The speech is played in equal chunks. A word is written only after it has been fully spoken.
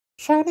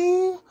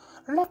Shiny,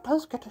 let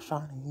us get a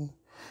shiny.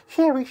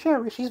 Sherry,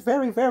 she's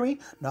very, very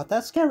not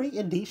that scary.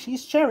 Indeed,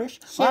 she's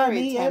cherished by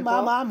me and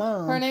my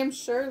mama. Her name's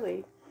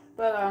Shirley,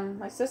 but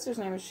my sister's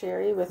name is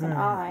Sherry with an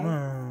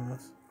I.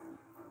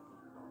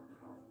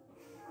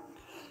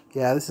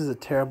 Yeah, this is a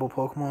terrible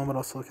Pokemon, but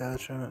I'll still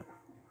catch it.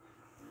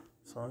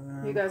 So,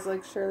 you guys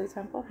like Shirley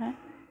Temple, huh?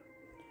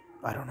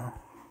 I don't know.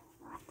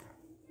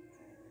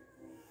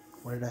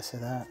 Where did I say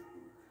that?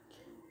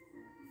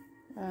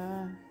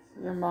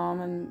 Your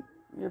mom and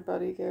your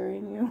buddy Gary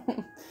and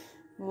you.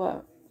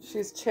 Love.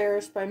 She's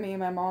cherished by me,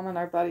 my mom, and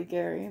our buddy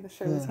Gary, the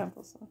Shirley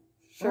Temple song.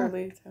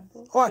 Shirley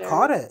Temple. Oh, I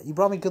caught it. You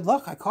brought me good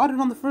luck. I caught it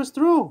on the first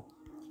throw.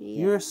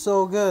 Yeah. You're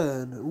so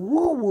good.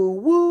 Woo, woo,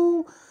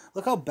 woo.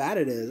 Look how bad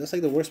it is. That's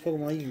like the worst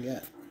Pokemon you can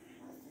get.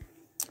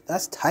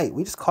 That's tight.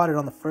 We just caught it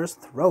on the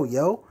first throw,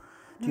 yo.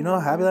 Do you know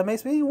how happy that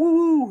makes me? Woo,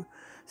 woo.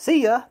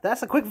 See ya.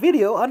 That's a quick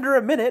video, under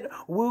a minute.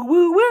 Woo,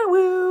 woo, woo,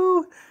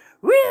 woo.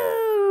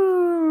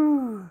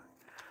 Woo.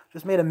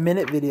 Just made a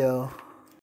minute video.